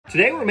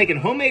Today we're making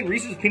homemade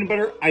Reese's peanut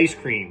butter ice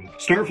cream.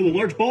 Start with a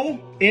large bowl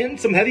and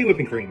some heavy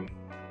whipping cream.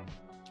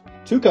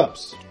 2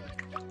 cups.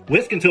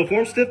 Whisk until it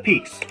forms stiff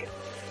peaks.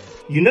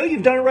 You know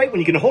you've done it right when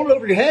you can hold it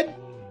over your head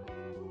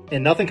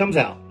and nothing comes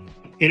out.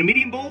 In a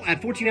medium bowl, add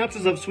 14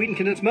 ounces of sweetened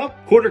condensed milk,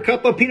 1/4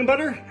 cup of peanut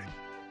butter,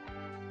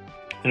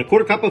 and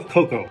 1/4 cup of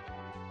cocoa.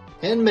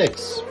 And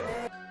mix.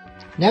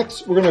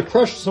 Next, we're going to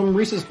crush some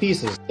Reese's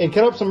Pieces and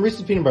cut up some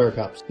Reese's peanut butter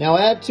cups. Now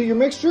add to your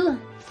mixture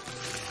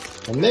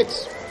and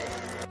mix.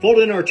 Fold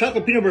in our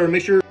chocolate peanut butter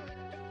mixture.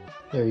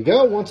 There you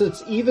go. Once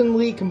it's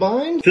evenly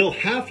combined, Fill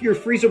half your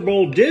freezer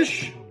bowl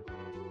dish.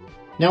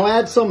 now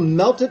add some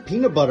melted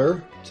peanut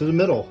butter to the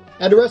middle.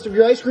 Add the rest of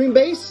your ice cream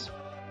base.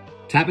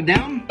 Tap it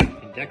down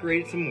and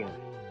decorate it some more.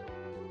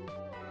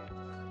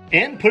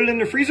 And put it in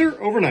the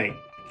freezer overnight.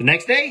 The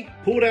next day,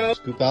 pull it out.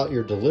 Scoop out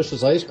your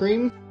delicious ice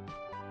cream.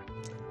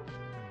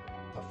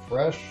 A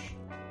fresh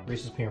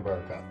Reese's peanut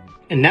butter cup.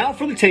 And now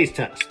for the taste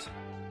test.